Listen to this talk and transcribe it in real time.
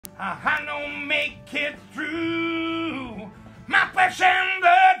I don't make it through. My flesh and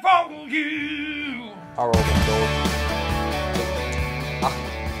blood for you. I'll roll the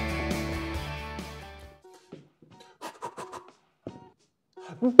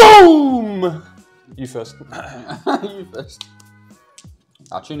door. Boom! You first. You first.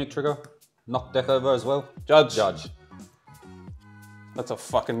 Our tunic trigger. Knock deck over as well. Judge. Judge. That's a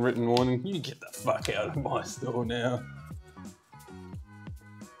fucking written warning. You get the fuck out of my store now.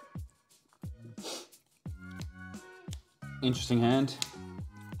 Interesting hand.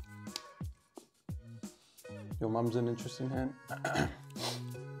 Your mum's an interesting hand.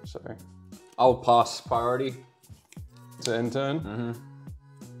 Sorry. I'll pass priority. To end turn?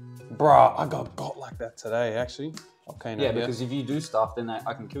 Bruh, I got like that today, actually. Okay, no, Yeah, because if you do stuff, then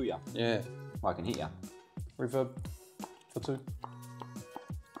I can kill you. Yeah. Or I can hit you. Reverb for 2.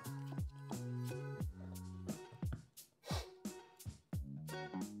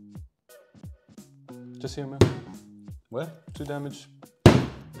 Just here, man. Where? 2 damage.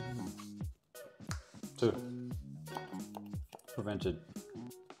 2. Prevented.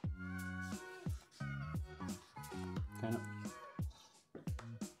 Okay, no.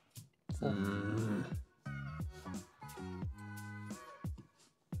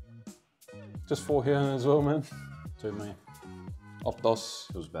 Just 4 here as well, man. 2 me.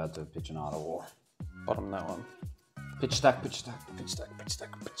 Optos. Feels bad to pitch an Art of War. Bottom that one. Pitch stack, pitch stack. Pitch stack, pitch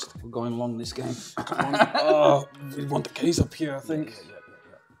stack, pitch stack. We're going long this game. Oh, we want the keys up here, I think. Yeah.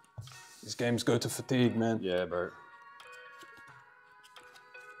 These games go to fatigue, man. Yeah, bro.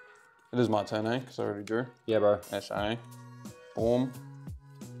 It is my turn, eh? Because I already drew. Yeah, bro. SA. Boom.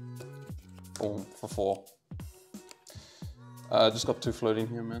 Boom for 4. Just got 2 floating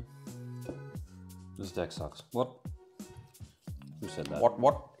here, man. This deck sucks. What? Who said that?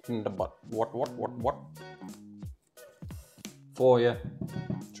 What? In the butt. What? 4, yeah.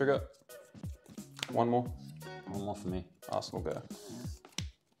 Trigger. 1 more. 1 more for me. Arsenal go.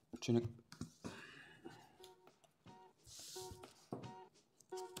 Tunic.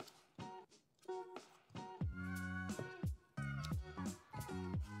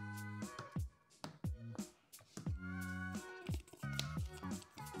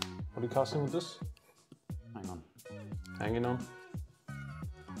 What are you casting with this? Hang on. Hanging on.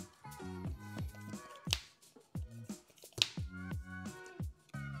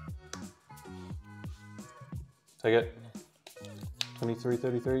 Take it. 23,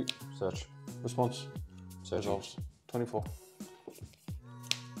 33. Search. Response. Search. Resolves. 24.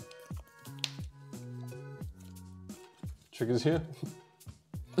 Triggers here.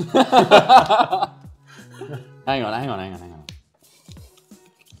 Hang on.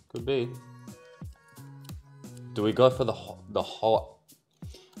 Could be. Do we go for the whole?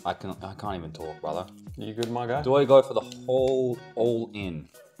 I can't even talk, brother. You good, my guy? Do I go for the whole all in?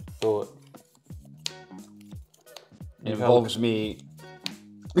 Do it. It involves me.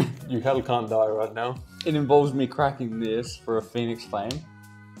 You hell can't die right now. It involves me cracking this for a Phoenix Flame,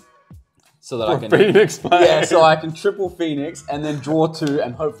 so that I can Phoenix Flame. Yeah, so I can triple Phoenix and then draw 2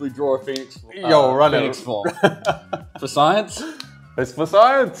 and hopefully draw a Phoenix. Yo, run Phoenix it. form. For science. It's for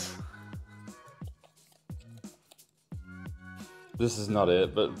science. This is not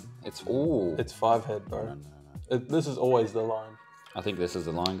it, but it's ooh. It's 5 head, bro. No. This is always the line. I think this is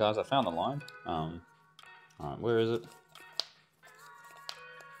the line, guys. I found the line. All right, where is it?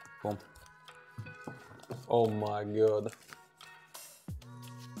 Boom. Oh my god.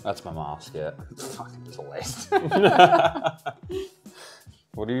 That's my mask, yeah. Fucking, it's a waste.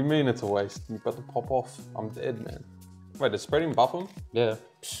 What do you mean it's a waste? You've got to pop off. I'm dead, man. Wait, does spreading buff him? Yeah.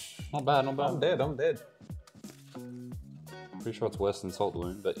 Not bad, not bad. I'm dead. Pretty sure it's worse than Salt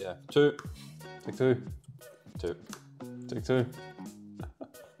Wound, but yeah. 2. Take 2. 2. Take 2.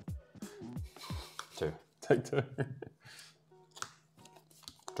 2. Take 2.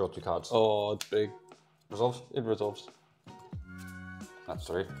 Draw 2 cards. Oh, it's big. Resolves? It resolves. That's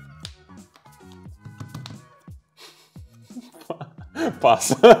 3.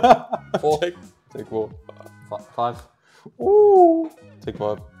 Pass. 4. Take 4. 5. Ooh. Take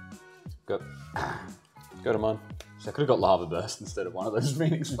 5. Go. Go to mine. So I could have got Lava Burst instead of one of those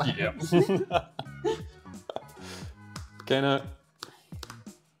Phoenix Flames. Yep. Kano.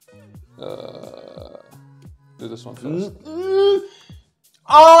 Do this one first.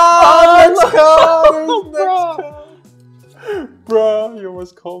 Oh, let's go! Bro, you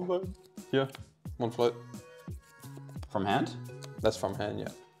almost comboed. Here, 1 float. From hand? That's from hand,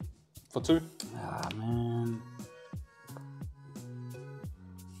 yeah. For 2. Ah, man.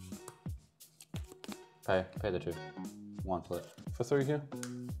 Pay the 2. 1 float. For 3 here.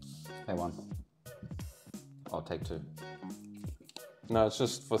 Pay 1. I'll take 2. No, it's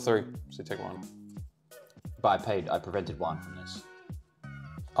just for 3. So you take 1. But I prevented 1 from this.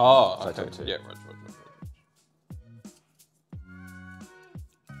 Oh, So I okay. took 2. Yeah, right.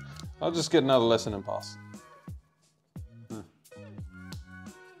 I'll just get another lesson and pass.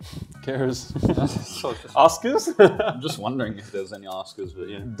 Cares. Askers? I'm just wondering if there's any Oscars, but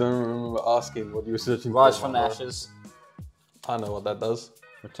yeah. Don't remember asking what you were searching Rise for. from the Ashes. I know what that does.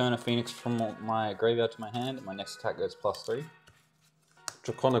 Return a Phoenix from my graveyard to my hand. My next attack goes +3.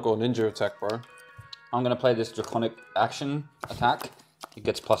 Draconic or ninja attack, bro. I'm going to play this Draconic action attack. It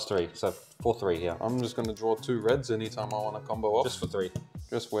gets +3, so for 3 here. I'm just going to draw 2 reds anytime I want to combo off. Just for 3.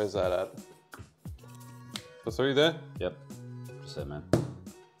 Just where's that at? For 3 there? Yep. Just there, man.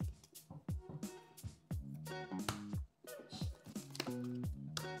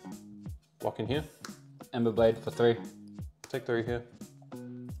 Lock in here. Ember Blade for 3. Take 3 here.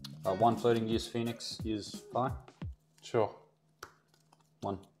 1 floating, use Phoenix, use Fai. Sure.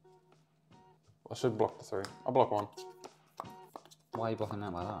 1. I should block the 3. I'll block 1. Why are you blocking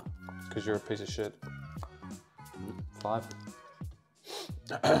that like that? Because you're a piece of shit. 5.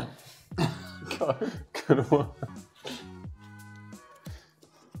 Go. Good one.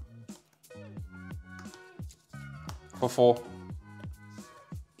 For 4.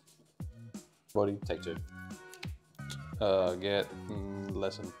 Body. Take 2. Get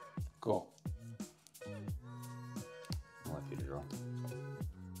lesson. Go. I'll let you to draw.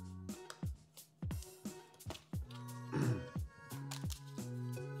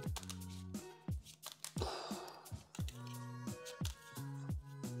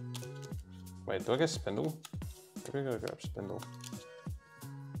 Wait, do I get Spindle? Maybe I gotta grab Spindle.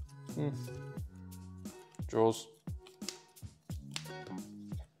 Draws.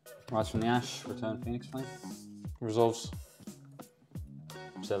 Rise from the Ash, return Phoenix Flame. Resolves.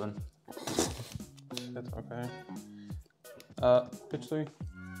 7. Shit, okay. Pitch 3.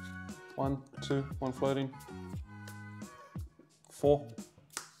 1, 2, 1 floating. 4.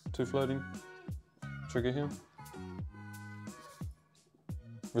 2 floating. Trigger here.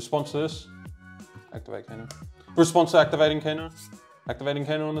 Response to this. Activate Kano. Response to activating Kano. Activating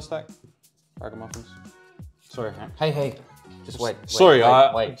Kano on the stack. Ragamuffins. Sorry. Hey. Just wait. Sorry,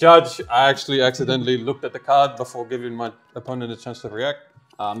 wait. Judge, I actually accidentally looked at the card before giving my opponent a chance to react.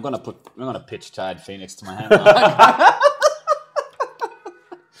 I'm gonna pitch Tide Phoenix to my hand.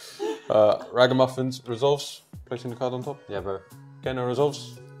 Ragamuffins resolves. Placing the card on top. Yeah, bro. Kano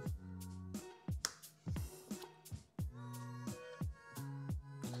resolves.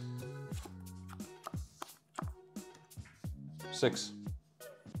 Six.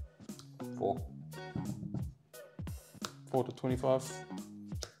 4. 4 to 25.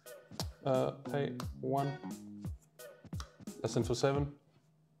 Pay 1. Lesson for 7.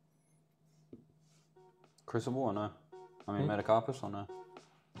 Crucible or no? I mean, Metacarpus or no?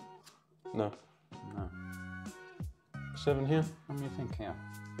 No. No. 7 here. What do you think here?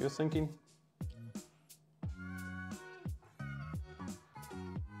 You're thinking?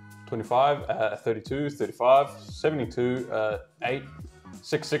 25, 32, 35, 72, 8,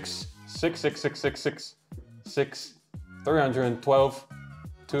 6, 6, 6, 6, 6, 6, 6, 6, 312,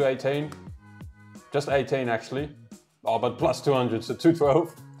 218, just 18 actually. Oh, but plus 200, so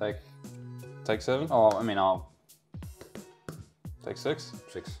 212. Take 7. Oh, I mean, I'll Take 6.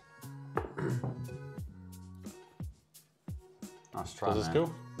 6. Nice try, Does this man.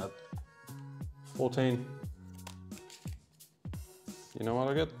 kill? Nope. 14. You know what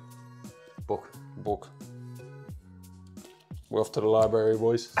I get? Book. We're off to the library,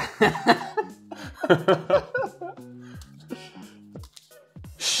 boys. Sorry.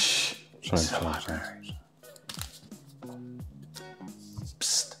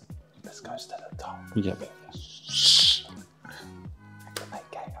 Psst. This goes to the top. Yeah.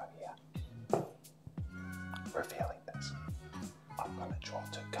 Activate Kano here. Revealing this. I'm gonna draw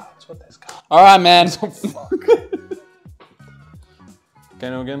 2 cards with this card. All right, man. Fuck.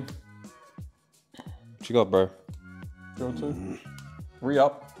 Kano again. What you got, bro? Draw 2.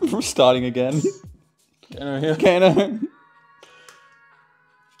 Re-up. We're starting again. Kano here. Kano.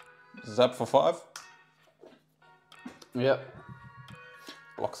 Zap for 5. Yep.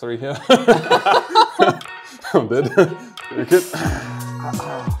 Block 3 here. I'm dead. Very good.